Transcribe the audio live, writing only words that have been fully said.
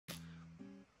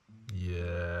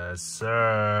Yes,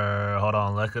 sir. Hold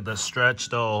on. Look at the stretch,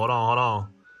 though. Hold on, hold on.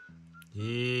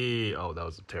 Yeah. Oh, that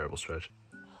was a terrible stretch.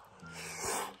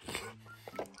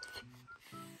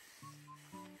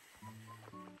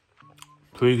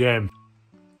 Pre-game.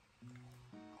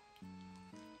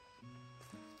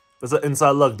 It's an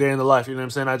inside look, day in the life, you know what I'm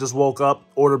saying? I just woke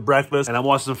up, ordered breakfast, and I'm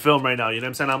watching some film right now, you know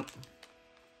what I'm saying? I'm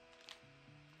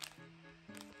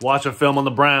watching film on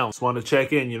the Browns. Just wanted to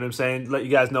check in, you know what I'm saying? Let you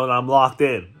guys know that I'm locked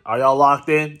in. Are y'all locked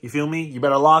in? You feel me? You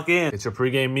better lock in. Get your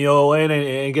pregame meal in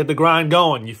and get the grind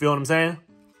going. You feel what I'm saying?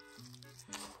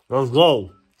 Let's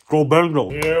go. Go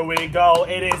Bengals. Here we go.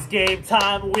 It is game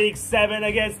time. Week 7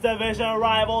 against division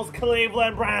rivals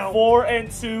Cleveland Browns.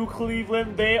 4-2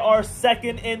 Cleveland. They are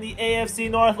second in the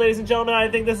AFC North, ladies and gentlemen. I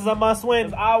think this is a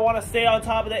must-win. I want to stay on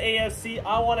top of the AFC.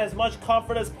 I want as much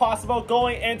comfort as possible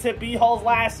going into B-Hall's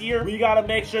last year. We got to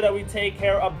make sure that we take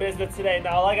care of business today.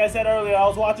 Now, like I said earlier, I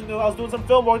was doing some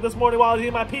film work this morning while I was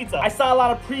eating my pizza. I saw a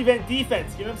lot of prevent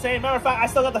defense. You know what I'm saying? Matter of fact, I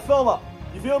still got the film up.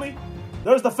 You feel me?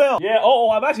 There's the film. Yeah,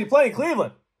 I'm actually playing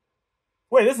Cleveland.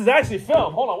 Wait, this is actually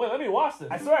film. Hold on, wait, let me watch this.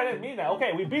 I swear I didn't mean that.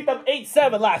 Okay, we beat them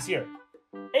 8-7 last year.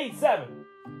 8-7.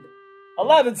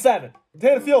 11-7. They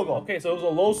hit a field goal. Okay, so it was a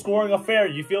low-scoring affair.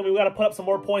 You feel me? We got to put up some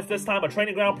more points this time. A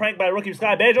training ground prank by rookie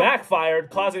Sky Banjo backfired,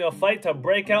 causing a fight to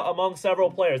break out among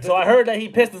several players. So I heard that he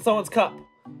pissed in someone's cup.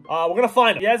 We're going to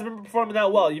find him. He hasn't been performing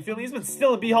that well. You feel me? He's been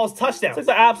stealing B-Hall's touchdowns. It's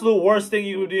like the absolute worst thing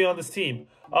you could do on this team.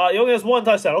 He only has 1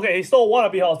 touchdown. Okay, he stole 1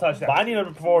 of B-Hall's touchdowns. But I need him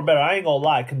to perform better. I ain't gonna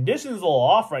lie. Conditions a little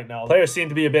off right now. Players seem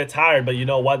to be a bit tired, but you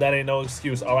know what? That ain't no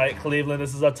excuse. All right, Cleveland,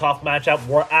 this is a tough matchup.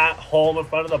 We're at home in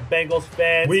front of the Bengals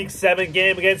fans. Week 7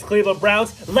 game against Cleveland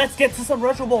Browns. Let's get to some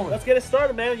retro bowling. Let's get it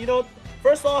started, man. You know,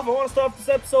 first off, I want to start this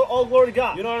episode, all glory to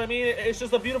God. You know what I mean? It's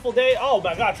just a beautiful day. Oh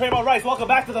my God, Trayvon Rice, welcome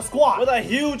back to the squad. With a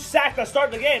huge sack to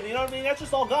start the game. You know what I mean? That's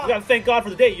just all God. We gotta thank God for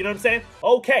the day, you know what I'm saying?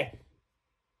 Okay.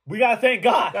 We gotta thank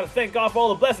God. Gotta thank God for all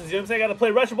the blessings. You know what I'm saying? I gotta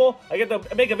play retro bowl. I get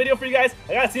to make a video for you guys.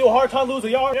 I gotta see Harton lose a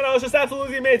yard. You know, it's just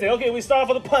absolutely amazing. Okay, we start off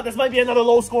with a punt. This might be another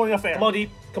low-scoring affair. Come on, D.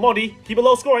 Come on, D. Keep it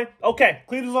low-scoring. Okay,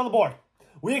 Cleveland's on the board.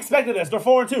 We expected this. They're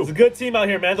 4-2. It's a good team out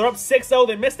here, man. They're up 6-0.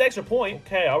 They missed the extra point.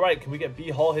 Okay, all right. Can we get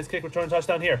B-Hall his kick return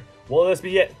touchdown here? Will this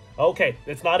be it? Okay,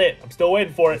 it's not it. I'm still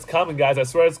waiting for it. It's coming, guys. I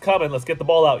swear it's coming. Let's get the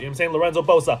ball out. You know what I'm saying? Lorenzo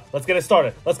Bosa. Let's get it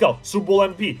started. Let's go. Super Bowl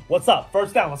MVP. What's up?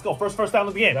 First down. Let's go. First down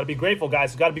of the game. Gotta be grateful,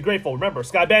 guys. Gotta be grateful. Remember,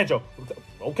 Sky Banjo.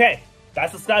 Okay.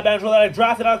 That's the Sky Banjo that I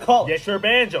drafted out of college. Yes, sure,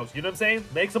 Banjos. You know what I'm saying?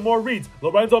 Make some more reads.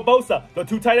 Lorenzo Bosa. The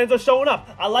 2 tight ends are showing up.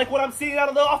 I like what I'm seeing out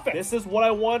of the offense. This is what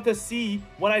I wanted to see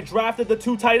when I drafted the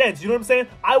 2 tight ends. You know what I'm saying?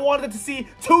 I wanted to see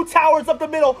 2 towers up the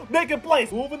middle making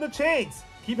plays. Moving the chains.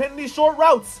 Keep hitting these short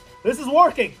routes. This is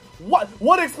working.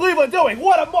 What is Cleveland doing?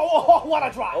 What a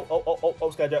drive.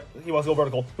 Sky Banjo. He wants to go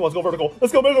vertical. He wants to go vertical.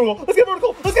 Let's go vertical. Let's get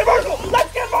vertical. Let's get vertical.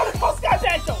 Let's get vertical, Sky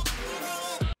Banjo.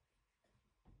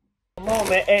 Come on,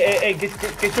 man. Hey, get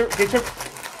your...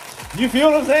 You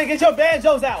feel what I'm saying? Get your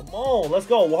banjos out. Come on, let's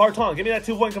go. Harton, give me that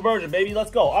 2-point conversion, baby. Let's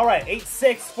go. All right,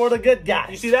 8-6 for the good guy.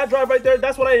 You see that drive right there?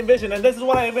 That's what I envisioned, and this is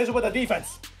what I envisioned with the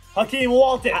defense. Hakeem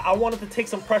Walton. I wanted to take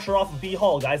some pressure off of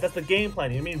B-Hall, guys. That's the game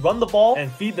plan. You know what I mean? Run the ball and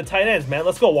feed the tight ends, man.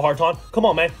 Let's go, Harton. Come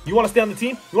on, man. You want to stay on the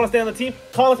team? You want to stay on the team?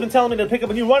 Colin's been telling me to pick up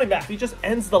a new running back. He just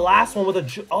ends the last one with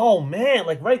a... Oh, man.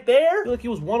 Like, right there? I feel like he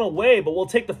was 1 away, but we'll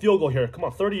take the field goal here. Come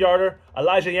on, 30-yarder.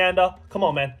 Elijah Yanda. Come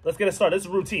on, man. Let's get it started. This is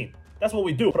routine. That's what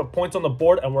we do. Put up points on the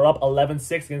board, and we're up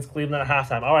 11-6 against Cleveland at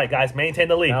halftime. All right, guys. Maintain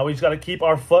the lead. Now we just got to keep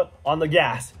our foot on the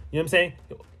gas. You know what I'm saying?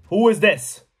 Who is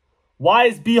this? Why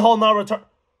is B-Hall not return?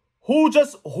 Who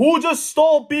just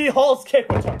stole B-Hall's kick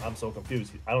return? I'm so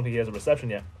confused. I don't think he has a reception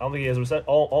yet. I don't think he has a reception.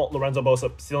 Oh, Lorenzo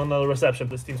Bosa stealing another reception.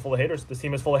 This team's full of haters. This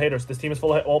team is full of haters. This team is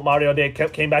full of... Oh, Mario Day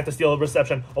came back to steal a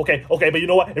reception. Okay, but you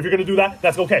know what? If you're going to do that,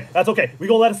 that's okay. That's okay. We're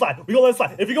going to let it slide. We're going to let it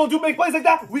slide. If you're going to make plays like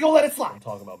that, we're going to let it slide. I'm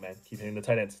talking about, man. Keep hitting the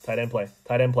tight ends. Tight end play.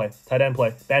 Tight end play. Tight end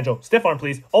play. Banjo. Stiff arm,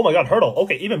 please. Oh, my God. Hurdle.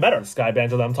 Okay, even better. Sky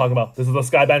Banjo that I'm talking about. This is the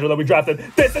Sky Banjo that we drafted.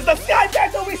 This is the Sky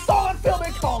Banjo we saw on film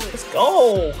in college. Let's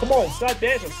go. Come on, Sky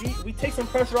Banjo. See, we take some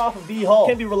pressure off of B-Hall.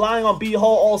 Can't be relying on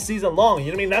B-Hall all season long. You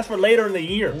know what I mean? That's for later in the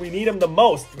year. We need him the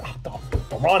most.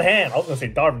 Ron Ham. I was going to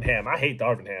say Darvin Ham. I hate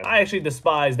Darvin Ham. I actually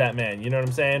despise that man. You know what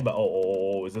I'm saying? But,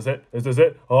 is this it? Is this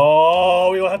it?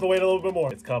 Oh, we don't have to wait a little bit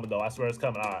more. It's coming, though. I swear it's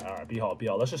coming. All right. B-Hall.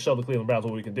 Let's just show the Cleveland Browns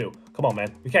what we can do. Come on,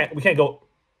 man. We can't go...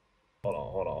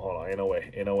 Hold on. Ain't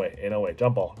no way.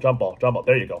 Jump ball.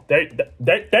 There you go. There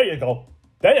you go.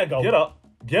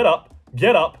 Get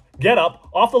up.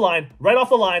 Off the line. Right off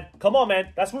the line. Come on,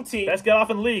 man. That's routine. Best get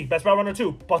off in the league. Best route runner,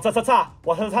 too. Out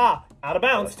of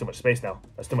bounds. That's too much space now.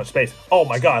 Oh,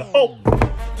 my God. Oh.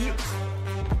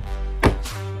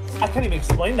 I can't even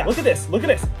explain that. Look at this. Look at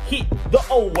this. The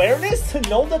awareness to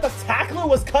know that the tackler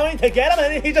was coming to get him,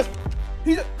 and he just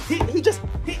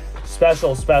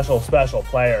special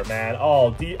player, man.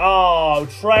 Oh,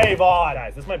 Trayvon.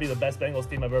 Guys, this might be the best Bengals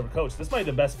team I've ever coached. This might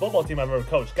be the best football team I've ever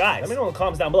coached. Guys, let me know in the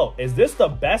comments down below. Is this the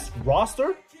best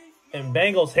roster in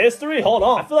Bengals history? Hold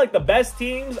on. I feel like the best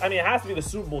teams, I mean, it has to be the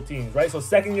Super Bowl teams, right? So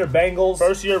second-year Bengals,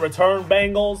 first-year return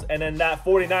Bengals, and then that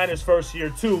 49ers first year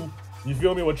too. You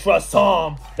feel me? With Trust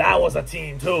Tom, that was a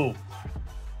team too.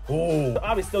 Ooh.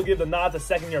 I would still give the nod to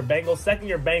second-year Bengals.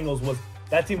 Second-year Bengals was,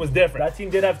 that team was different. That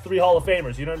team did have 3 Hall of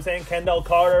Famers. You know what I'm saying? Kendall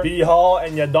Carter, B. Hall,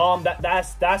 and Yadam.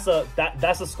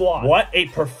 That's a squad. What a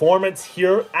performance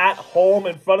here at home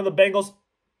in front of the Bengals.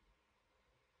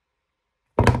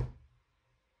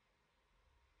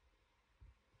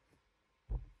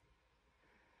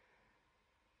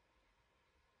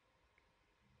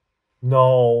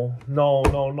 No.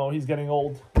 He's getting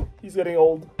old. He's getting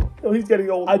old. No, he's getting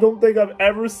old. I don't think I've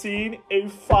ever seen a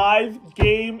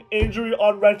 5-game injury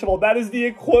unwrenchable. That is the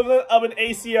equivalent of an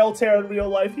ACL tear in real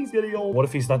life. He's getting old. What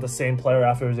if he's not the same player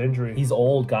after his injury? He's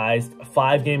old, guys. A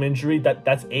 5-game injury,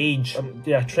 that's age.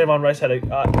 Yeah, Trayvon Rice had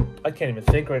I can't even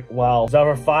think right. Wow. He's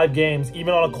out for 5 games.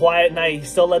 Even on a quiet night, he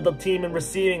still led the team in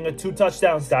receiving with 2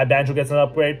 touchdowns. Sky Banjo gets an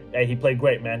upgrade. Hey, he played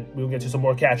great, man. We'll get you some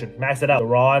more catching. Max it out.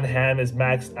 Daron Ham is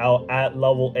maxed out at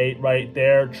level 8 right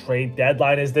there. Trade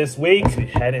deadline is this week. We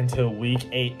head into week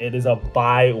 8. It is a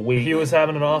bye week. He was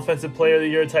having an offensive player of the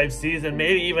year type season,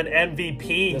 maybe even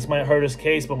MVP. This might hurt his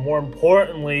case, but more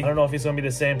importantly, I don't know if he's going to be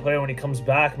the same player when he comes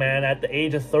back, man. At the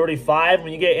age of 35,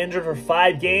 when you get injured for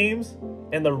 5 games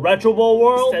in the Retro Bowl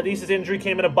world, at least his injury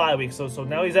came in a bye week. So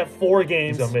now he's at 4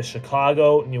 games. He's going to miss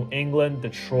Chicago, New England,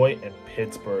 Detroit, and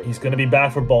Pittsburgh. He's going to be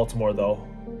back for Baltimore, though,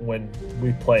 when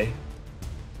we play.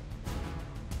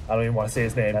 I don't even want to say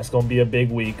his name. That's going to be a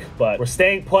big week. But we're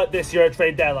staying put this year at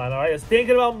trade deadline, all right? I was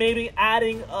thinking about maybe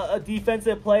adding a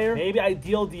defensive player. Maybe I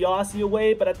deal Diossi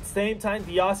away, but at the same time,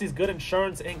 Diossi's good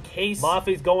insurance in case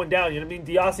Mafi's going down. You know what I mean?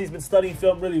 Diossi's been studying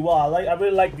film really well. I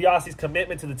really like Diossi's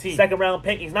commitment to the team. 2nd-round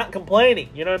pick. He's not complaining.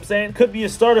 You know what I'm saying? Could be a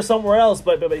starter somewhere else,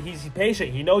 but he's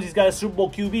patient. He knows he's got a Super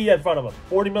Bowl QB in front of him.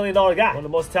 $40 million guy. One of the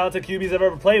most talented QBs I've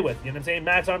ever played with. You know what I'm saying?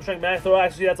 Max Armstrong, Max Throw.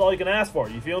 Actually, that's all you can ask for.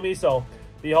 You feel me? So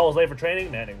B. Hall is late for training.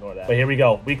 Man, ignore that. But here we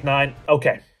go. Week 9.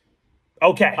 Okay.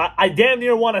 I damn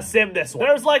near want to sim this one.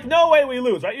 There's like no way we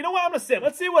lose, right? You know what? I'm going to sim.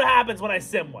 Let's see what happens when I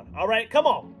sim one. All right? Come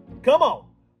on.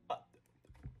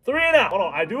 3 and out. Hold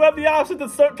on. I do have the option to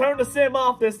turn the sim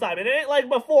off this time. It ain't like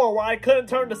before where I couldn't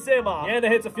turn the sim off. And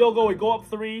it hits a field goal. We go up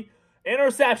 3.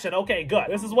 Interception. Okay, good.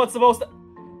 This is what's supposed to...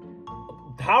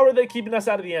 How are they keeping us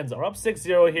out of the end zone? We're up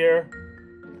 6-0 here.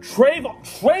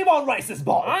 Trayvon Rice's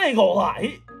ball. I ain't gonna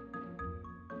lie.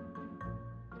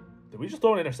 Did we just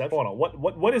throw an interception? Hold on.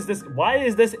 What is this? Why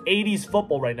is this 80s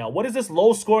football right now? What is this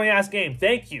low-scoring ass game?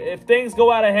 Thank you. If things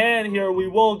go out of hand here, we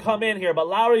will come in here. But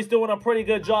Lowry's doing a pretty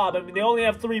good job. I mean, they only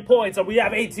have 3 points, and we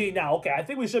have 18 now. Okay, I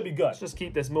think we should be good. Let's just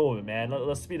keep this moving, man.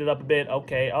 Let's speed it up a bit.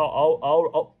 Okay.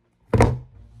 Oh.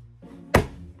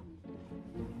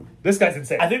 This guy's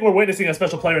insane. I think we're witnessing a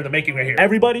special player in the making right here.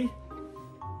 Everybody,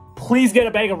 please get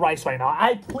a bag of rice right now.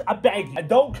 I beg you. I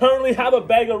don't currently have a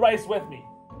bag of rice with me.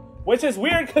 Which is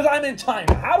weird because I'm in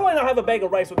China. How do I not have a bag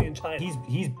of rice with me in China?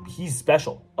 He's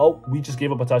special. Oh, we just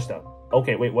gave up a touchdown.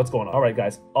 Okay, wait, what's going on? All right,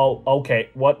 guys. Oh, okay.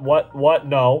 What?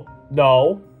 No.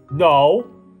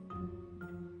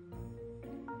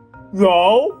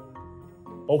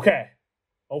 Okay.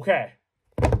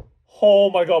 Oh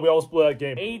my God, we almost blew that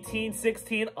game.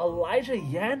 18-16, Elijah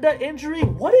Yanda injury?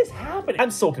 What is happening?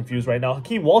 I'm so confused right now.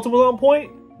 Hakeem Walton was on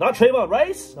point? Not Trayvon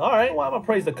Rice? All right, well, I'm going to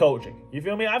praise the coaching. You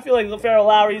feel me? I feel like LaFaro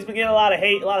Lowry, he's been getting a lot of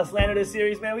hate, a lot of slander this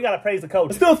series, man. We got to praise the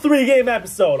coach. It's still a 3-game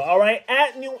episode, all right?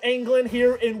 At New England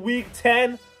here in Week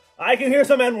 10. I can hear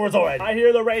some N-words already. I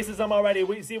hear the racism already.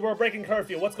 We're breaking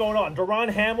curfew. What's going on? Daron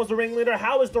Ham was the ringleader.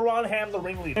 How is Daron Ham the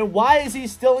ringleader? And why is he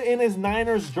still in his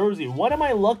Niners jersey? What am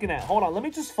I looking at? Hold on. Let me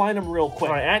just find him real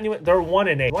quick. All right, they're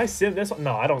 1-8. Do I sim this one?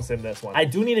 No, I don't sim this one. I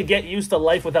do need to get used to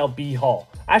life without B. Hall.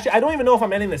 Actually, I don't even know if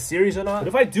I'm ending the series or not. But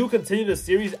if I do continue the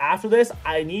series after this,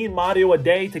 I need Mario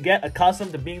Ade to get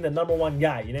accustomed to being the #1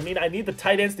 guy. You know what I mean? I need the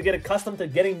tight ends to get accustomed to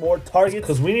getting more targets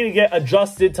because we need to get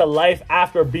adjusted to life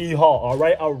after B. Hall. All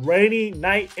right? A rainy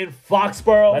night in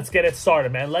Foxborough. Let's get it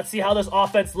started, man. Let's see how this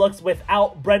offense looks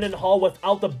without Brendan Hall,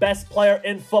 without the best player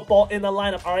in football in the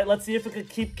lineup. All right, let's see if we can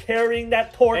keep carrying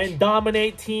that torch and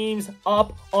dominate teams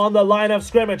up on the line of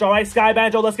scrimmage. All right, Sky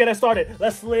Banjo, let's get it started.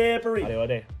 Let's slippery. Mario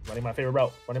Ade, running my favorite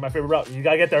route. You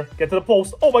gotta get there. Get to the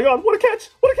post. Oh my God, what a catch.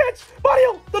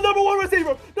 Mario, the #1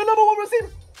 receiver.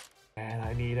 And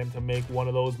I need him to make one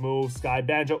of those moves. Sky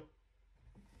Banjo.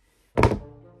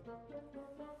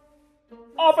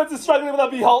 Offense is struggling without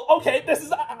B-Hall. Okay,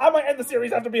 I might end the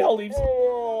series after B-Hall leaves.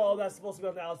 Oh, that's supposed to be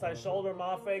on the outside shoulder,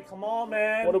 Mafe. Come on,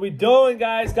 man. What are we doing,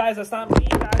 guys? Guys, that's not me,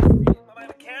 guys.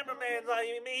 The cameraman's not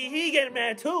even me. He getting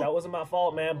mad, too. That wasn't my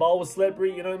fault, man. Ball was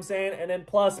slippery, you know what I'm saying? And then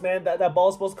plus, man, that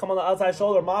ball's supposed to come on the outside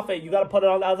shoulder. Mafe, you got to put it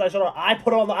on the outside shoulder. I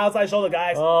put it on the outside shoulder,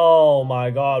 guys. Oh,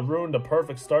 my God. Ruined the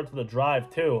perfect start to the drive,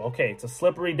 too. Okay, it's a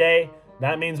slippery day.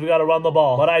 That means we got to run the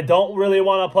ball. But I don't really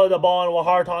want to put the ball in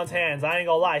Waharton's hands. I ain't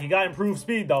gonna lie. He got improved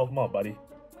speed, though. Come on, buddy.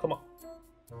 Come on.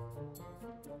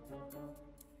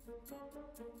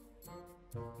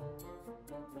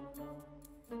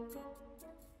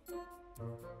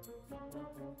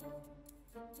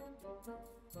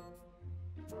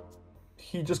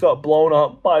 He just got blown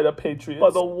up by the Patriots. By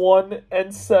the 1-7,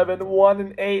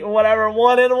 1-8, whatever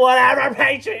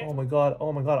Patriots.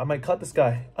 Oh my god, I might cut this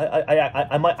guy.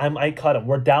 I might cut him.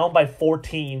 We're down by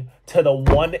 14 to the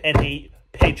 1-8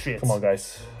 Patriots. Come on,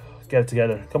 guys. Get it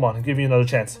together. Come on, give me another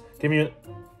chance. Give me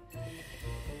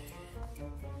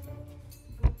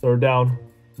third down.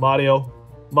 Mario.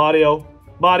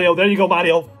 There you go,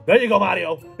 Mario.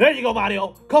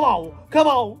 Come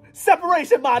on.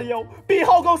 Separation, Mario.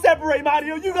 B-Hall go separate,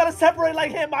 Mario. You gotta separate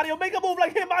like him, Mario. Make a move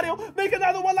like him, Mario. Make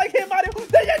another one like him, Mario.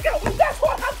 There you go. That's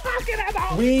what I'm talking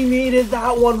about. We needed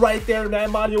that one right there, man.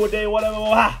 Mario a day, whatever.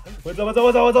 What's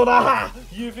up?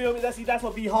 You feel me? That's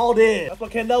what B-Hall did. That's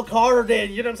what Kendall Carter did.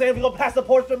 You know what I'm saying? If we go past the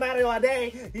porch to Mario a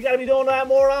day, you gotta be doing that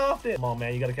more often. Come on,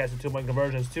 man. You gotta catch the 2-point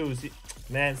conversions, too. See,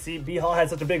 B-Hall had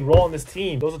such a big role in this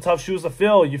team. Those are tough shoes to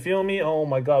fill. You feel me? Oh,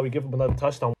 my God. We give him another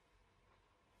touchdown.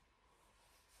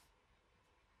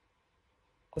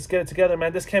 Let's get it together,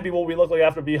 man. This can't be what we look like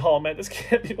after B-Hall, man. This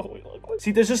can't be what we look like.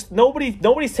 See, there's just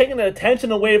nobody's taking the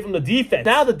attention away from the defense.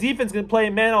 Now the defense can play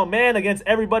man-on-man against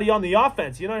everybody on the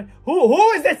offense, you know?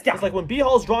 Who is this guy? It's like when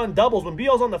B-Hall's drawing doubles, when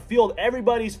B-Hall's on the field,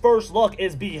 everybody's first look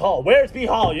is B-Hall. Where's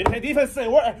B-Hall? You know, defense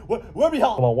saying, where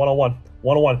B-Hall? Come on,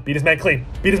 one-on-one. Beat his man clean.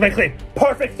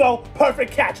 Perfect throw.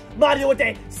 Perfect catch. Mario a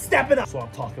day. Stepping up. That's what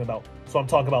I'm talking about.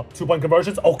 2-point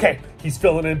conversions. Okay, he's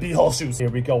filling in B-Hall shoes. Here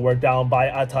we go. We're down by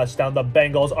a touchdown. The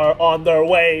Bengals are on their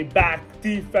way back.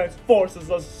 Defense forces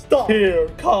a stop. Here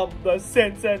come the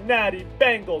Cincinnati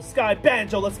Bengals. Sky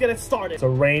Banjo, let's get it started. It's a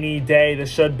rainy day. This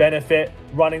should benefit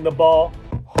running the ball.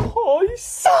 Oh, you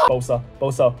suck.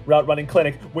 Bosa, route running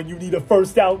clinic. When you need a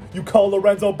first down, you call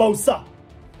Lorenzo Bosa.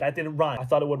 That didn't rhyme. I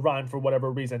thought it would rhyme for whatever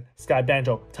reason. Sky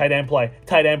Banjo, tight end play.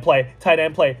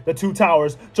 The two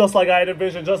towers, just like I had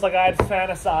envisioned, just like I had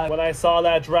fantasized. When I saw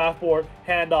that draft board,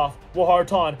 handoff,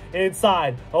 Waharton,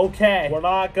 inside. Okay, we're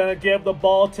not going to give the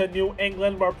ball to New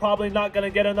England. We're probably not going to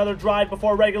get another drive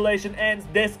before regulation ends.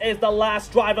 This is the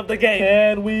last drive of the game.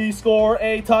 Can we score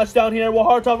a touchdown here?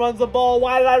 Waharton runs the ball.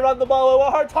 Why did I run the ball with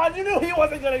Waharton? You knew he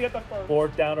wasn't going to get the first.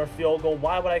 Fourth down or field goal.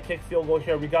 Why would I kick field goal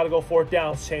here? We got to go fourth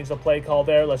down. Let's change the play call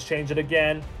there. Let's change it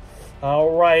again.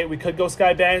 All right, we could go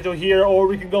Sky Banjo here, or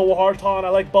we can go Waharton. I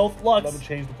like both looks. Let me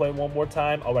change the play one more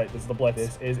time. All right, this is the blitz.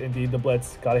 This is indeed the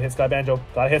blitz. Gotta hit Sky Banjo.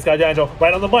 Right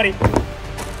on the money.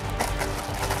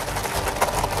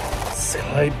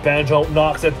 Sky Banjo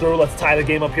knocks it through. Let's tie the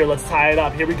game up here. Let's tie it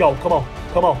up. Here we go. Come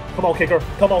on, kicker.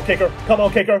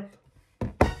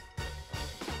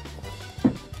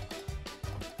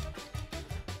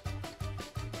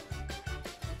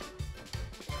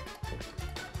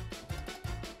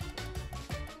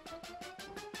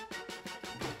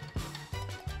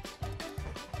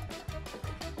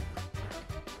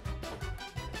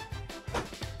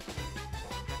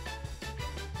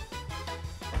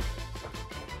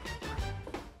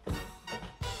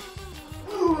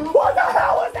 What the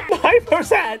hell was that?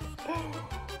 5%.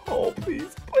 Oh,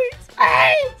 please.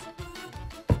 Hey!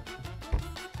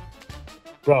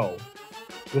 Bro,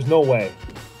 there's no way.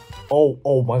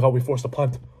 Oh my God, we forced a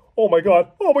punt. Oh my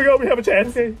God, we have a chance.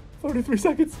 Okay, 33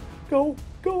 seconds. Go.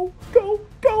 Lorenzo,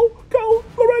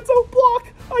 block.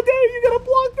 I dare you. You gotta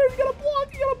block there. You gotta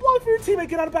block for your teammate.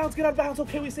 Get out of bounds.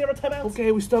 Okay, we save our timeouts.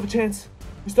 Okay, we still have a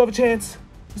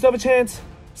chance.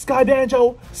 Sky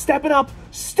Banjo, stepping up.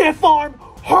 Stiff arm.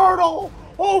 Hurdle.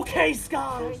 Okay,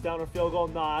 Sky. First down or field goal.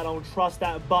 Nah, I don't trust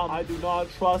that bum. I do not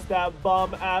trust that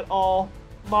bum at all.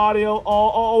 Mario.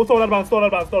 Throw it out of bounds.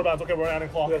 Okay, we're adding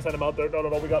clock. We gotta send him out there. No.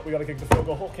 We gotta kick the field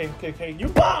goal. Okay. You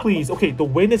bum. Please. Okay, the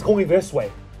wind is going this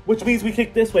way, which means we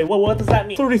kick this way. What does that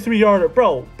mean? 33-yarder.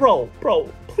 Bro.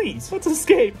 Please. Let's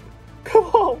escape. Come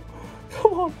on.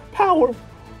 Power.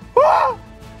 Ah!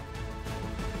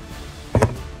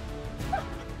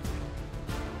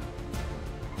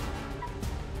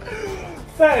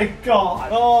 Thank God.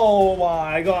 Oh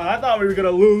my God. I thought we were going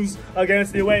to lose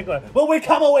against New England. But we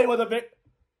come away with a bit.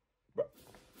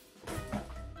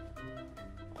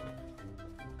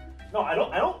 No, I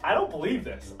don't believe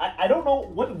this. I don't know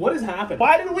what has happened.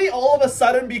 Why did we all of a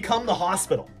sudden become the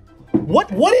hospital?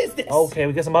 What is this? Okay,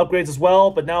 we get some upgrades as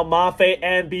well, but now Mafe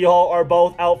and B-Hall are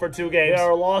both out for 2 games. They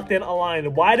are locked in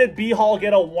aligned. Why did B-Hall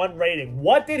get a 1 rating?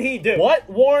 What did he do? What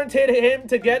warranted him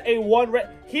to get a 1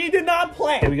 rating? He did not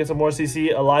play. Okay, we get some more CC.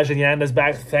 Elijah Yanda's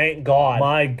back, thank God.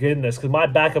 My goodness, because my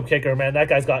backup kicker, man, that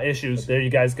guy's got issues. There you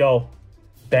guys go.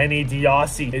 Benny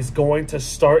Diossi is going to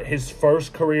start his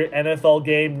first career NFL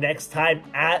game next time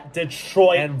at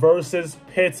Detroit and versus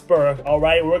Pittsburgh. All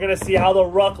right, we're going to see how the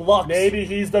Ruck looks. Maybe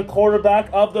he's the quarterback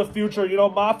of the future. You know,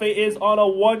 Mafe is on a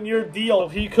 1-year deal.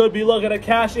 He could be looking at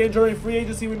cash injury free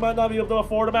agency. We might not be able to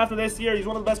afford him after this year. He's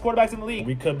one of the best quarterbacks in the league.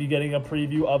 We could be getting a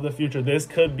preview of the future. This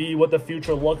could be what the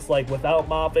future looks like without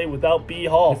Mafe, without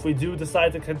B-Hall. If we do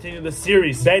decide to continue the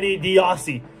series, Benny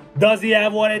Diossi, does he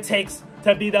have what it takes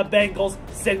to be the Bengals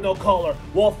signal caller?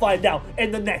 We'll find out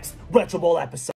in the next Retro Bowl episode.